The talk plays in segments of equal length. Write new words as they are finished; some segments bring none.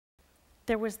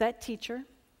there was that teacher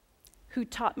who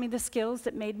taught me the skills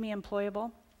that made me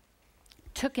employable,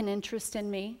 took an interest in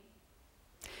me.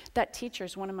 That teacher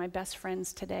is one of my best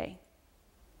friends today.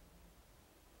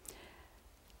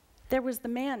 There was the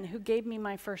man who gave me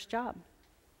my first job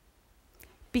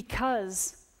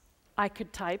because I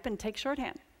could type and take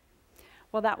shorthand.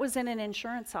 Well, that was in an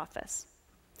insurance office.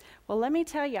 Well, let me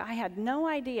tell you, I had no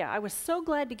idea. I was so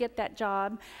glad to get that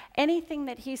job. Anything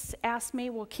that he asked me,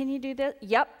 well, can you do that?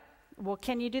 Yep. Well,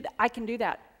 can you do that? I can do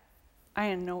that. I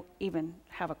didn't even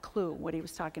have a clue what he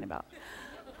was talking about.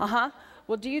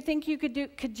 Well, do you think you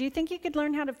could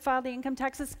learn how to file the income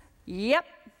taxes? Yep.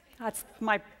 That's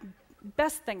my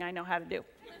best thing I know how to do.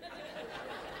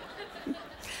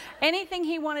 Anything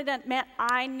he wanted done meant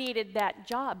I needed that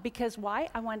job. Because why?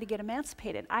 I wanted to get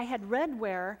emancipated. I had read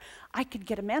where I could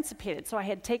get emancipated. So I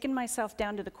had taken myself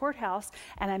down to the courthouse,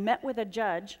 and I met with a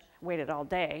judge, waited all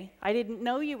day. I didn't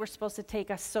know you were supposed to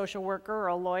take a social worker or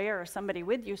a lawyer or somebody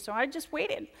with you, so I just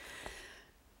waited.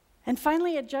 And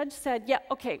finally a judge said, yeah,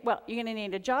 okay, well, you're going to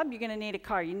need a job, you're going to need a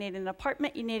car, you need an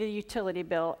apartment, you need a utility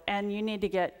bill, and you need to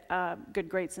get good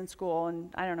grades in school, and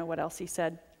I don't know what else he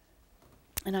said.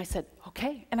 And I said,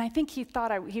 okay. And I think he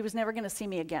thought he was never going to see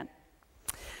me again.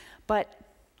 But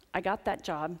I got that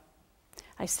job.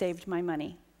 I saved my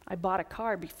money. I bought a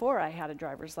car before I had a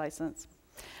driver's license.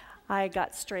 I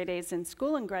got straight A's in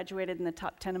school and graduated in the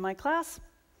top 10 of my class.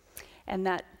 And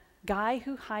that guy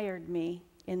who hired me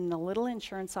in the little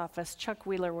insurance office, Chuck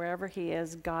Wheeler, wherever he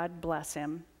is, God bless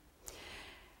him,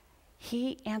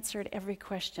 he answered every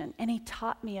question, and he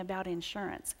taught me about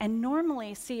insurance. And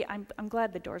normally, see, I'm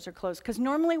glad the doors are closed, because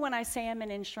normally when I say I'm in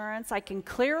insurance, I can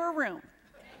clear a room.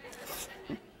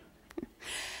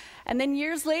 And then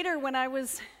years later, when I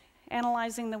was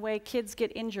analyzing the way kids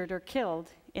get injured or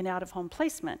killed in out-of-home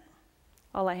placement,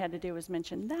 all I had to do was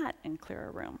mention that and clear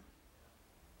a room.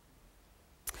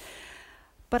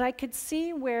 But I could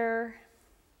see where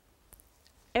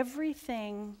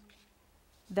everything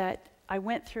that I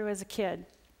went through as a kid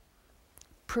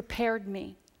prepared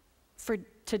me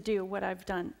to do what I've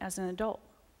done as an adult.